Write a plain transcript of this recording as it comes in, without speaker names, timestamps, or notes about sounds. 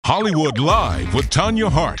Hollywood Live with Tanya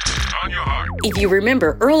Hart. If you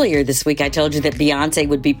remember earlier this week, I told you that Beyonce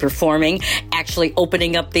would be performing, actually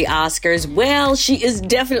opening up the Oscars. Well, she is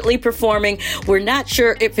definitely performing. We're not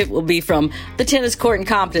sure if it will be from the tennis court in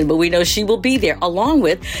Compton, but we know she will be there along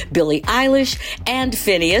with Billie Eilish and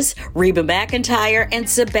Phineas, Reba McEntire, and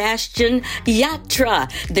Sebastian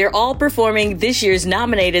Yatra. They're all performing this year's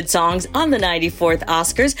nominated songs on the 94th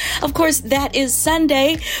Oscars. Of course, that is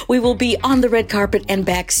Sunday. We will be on the red carpet and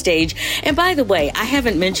backstage. And by the way, I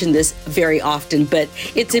haven't mentioned this very often, but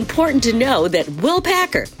it's important to know that Will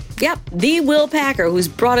Packer, the Will Packer, who's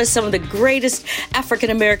brought us some of the greatest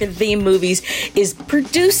African-American themed movies, is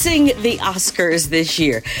producing the Oscars this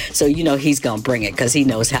year. So you know he's going to bring it because he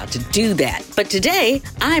knows how to do that. But today,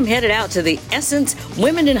 I'm headed out to the Essence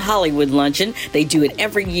Women in Hollywood Luncheon. They do it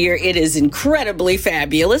every year. It is incredibly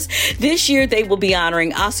fabulous. This year, they will be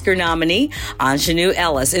honoring Oscar nominee Aunjanue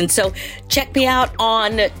Ellis. And so check me out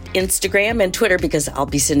on Instagram and Twitter because I'll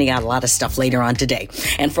be sending out a lot of stuff later on today.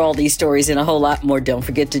 And for all these stories and a whole lot more, don't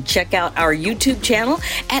forget to check out our YouTube channel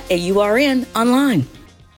at AURN Online.